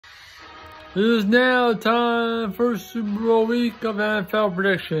It is now time for Super Bowl week of NFL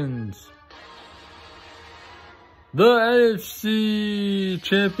predictions. The NFC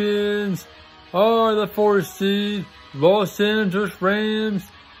champions are the 4th seed Los Angeles Rams,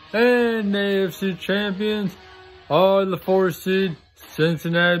 and the AFC champions are the 4th seed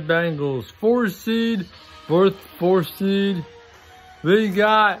Cincinnati Bengals. 4th seed versus 4th seed. We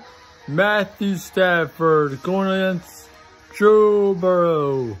got Matthew Stafford going against Joe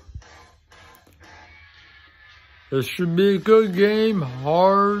Burrow. This should be a good game,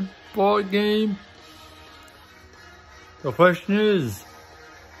 hard-fought game. The question is,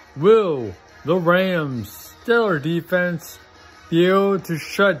 will the Rams' stellar defense be able to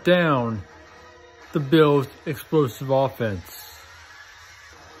shut down the Bills' explosive offense?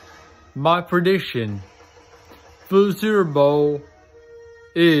 My prediction for the Super Bowl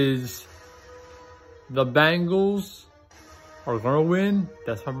is the Bengals are going to win.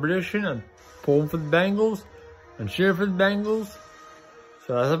 That's my prediction. I'm pulling for the Bengals. I'm cheering for the Bengals.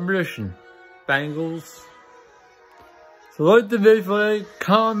 So that's a prediction. Bengals. So like the video,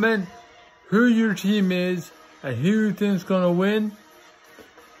 comment who your team is and who you think is going to win.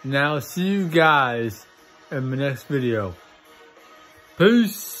 And I'll see you guys in the next video.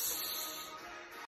 Peace.